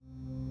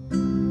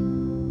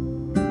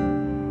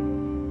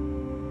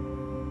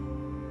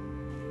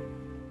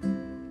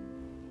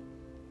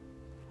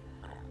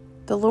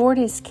The Lord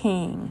is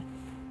King.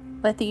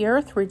 Let the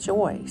earth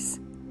rejoice.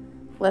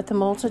 Let the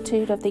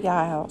multitude of the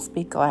isles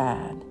be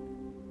glad.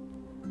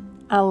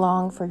 I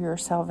long for your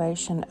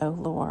salvation, O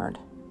Lord,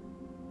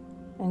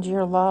 and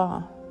your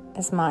law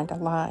is my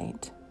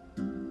delight.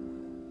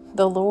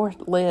 The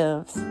Lord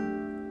lives.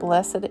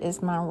 Blessed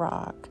is my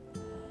rock.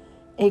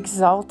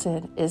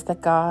 Exalted is the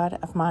God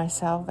of my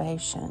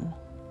salvation.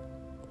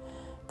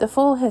 The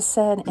fool has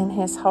said in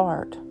his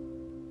heart,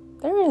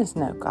 "There is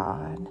no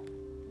God."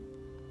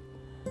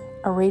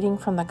 A reading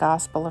from the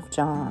Gospel of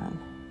John.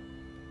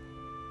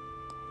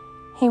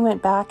 He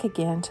went back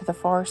again to the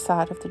far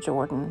side of the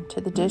Jordan,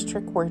 to the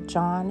district where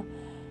John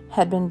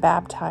had been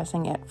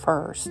baptizing at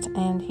first,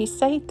 and he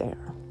stayed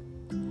there.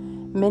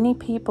 Many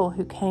people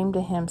who came to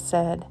him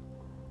said,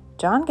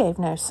 "John gave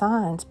no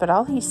signs, but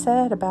all he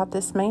said about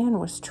this man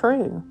was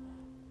true."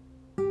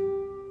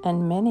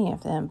 And many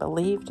of them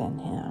believed in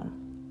him.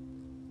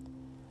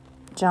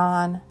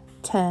 John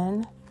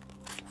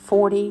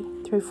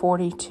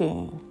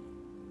 10:40-42.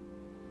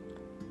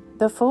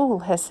 The fool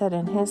has said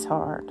in his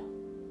heart,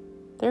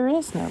 "There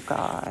is no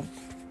God."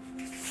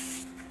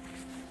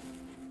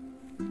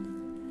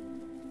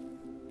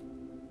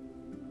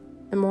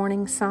 The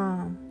Morning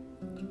Psalm.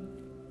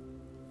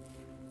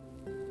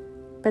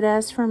 But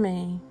as for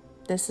me,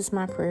 this is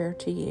my prayer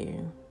to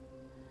you.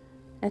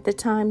 At the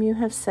time you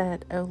have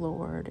set, O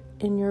Lord,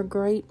 in your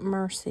great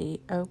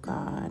mercy, O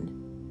God,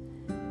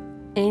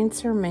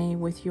 answer me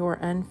with your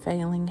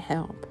unfailing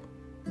help.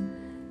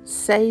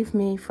 Save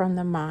me from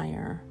the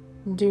mire.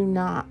 Do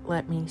not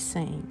let me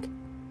sink.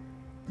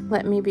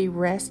 Let me be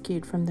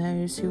rescued from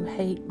those who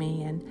hate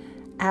me and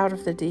out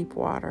of the deep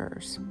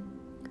waters.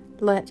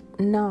 Let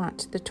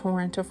not the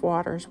torrent of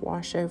waters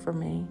wash over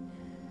me,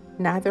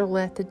 neither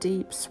let the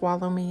deep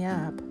swallow me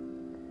up.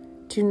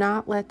 Do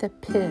not let the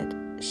pit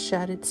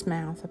shut its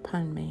mouth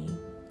upon me.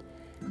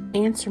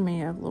 Answer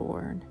me, O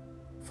Lord,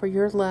 for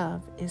your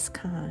love is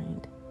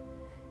kind.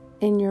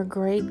 In your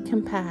great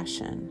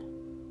compassion,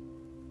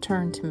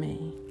 turn to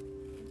me.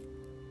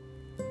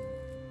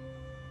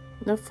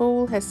 The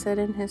fool has said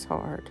in his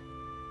heart,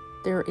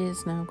 "There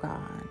is no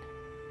God."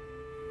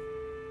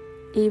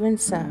 Even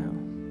so,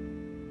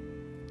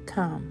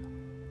 come,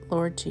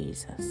 Lord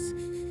Jesus.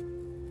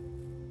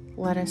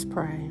 Let us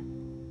pray.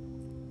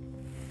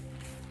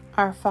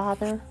 Our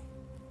Father,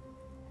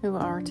 who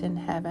art in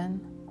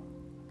heaven,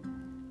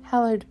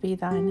 hallowed be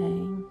thy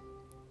name.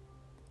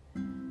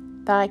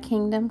 Thy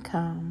kingdom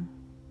come,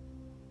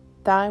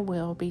 thy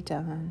will be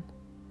done,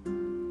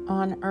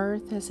 on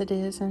earth as it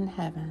is in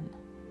heaven.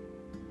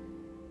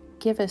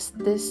 Give us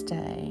this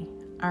day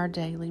our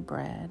daily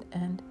bread,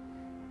 and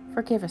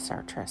forgive us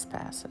our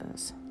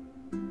trespasses,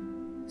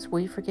 as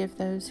we forgive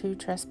those who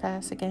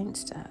trespass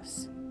against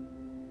us.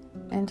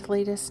 And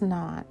lead us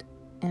not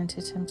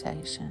into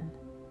temptation,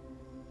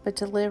 but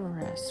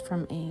deliver us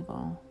from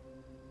evil.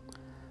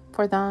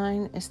 For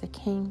thine is the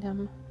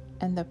kingdom,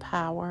 and the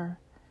power,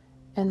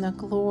 and the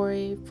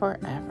glory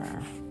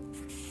forever.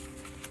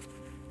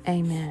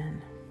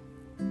 Amen.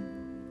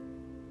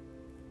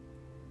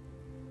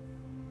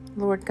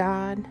 Lord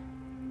God,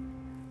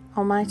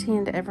 Almighty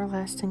and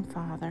everlasting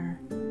Father,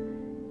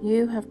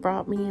 you have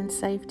brought me in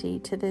safety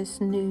to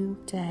this new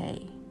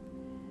day.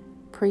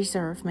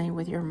 Preserve me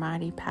with your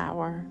mighty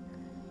power,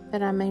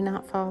 that I may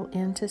not fall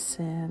into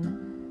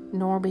sin,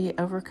 nor be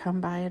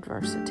overcome by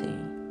adversity.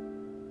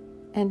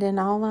 And in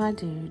all I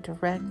do,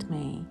 direct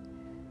me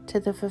to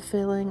the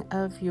fulfilling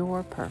of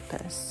your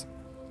purpose.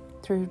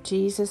 Through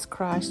Jesus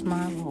Christ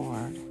my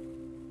Lord.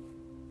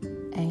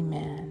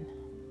 Amen.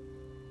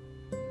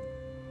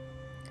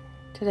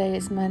 Today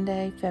is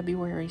Monday,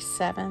 February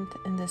 7th,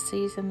 in the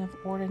season of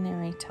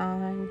ordinary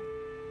time,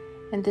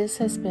 and this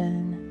has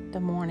been the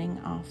Morning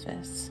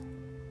Office.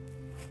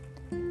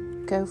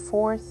 Go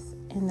forth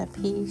in the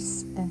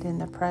peace and in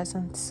the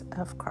presence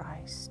of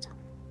Christ.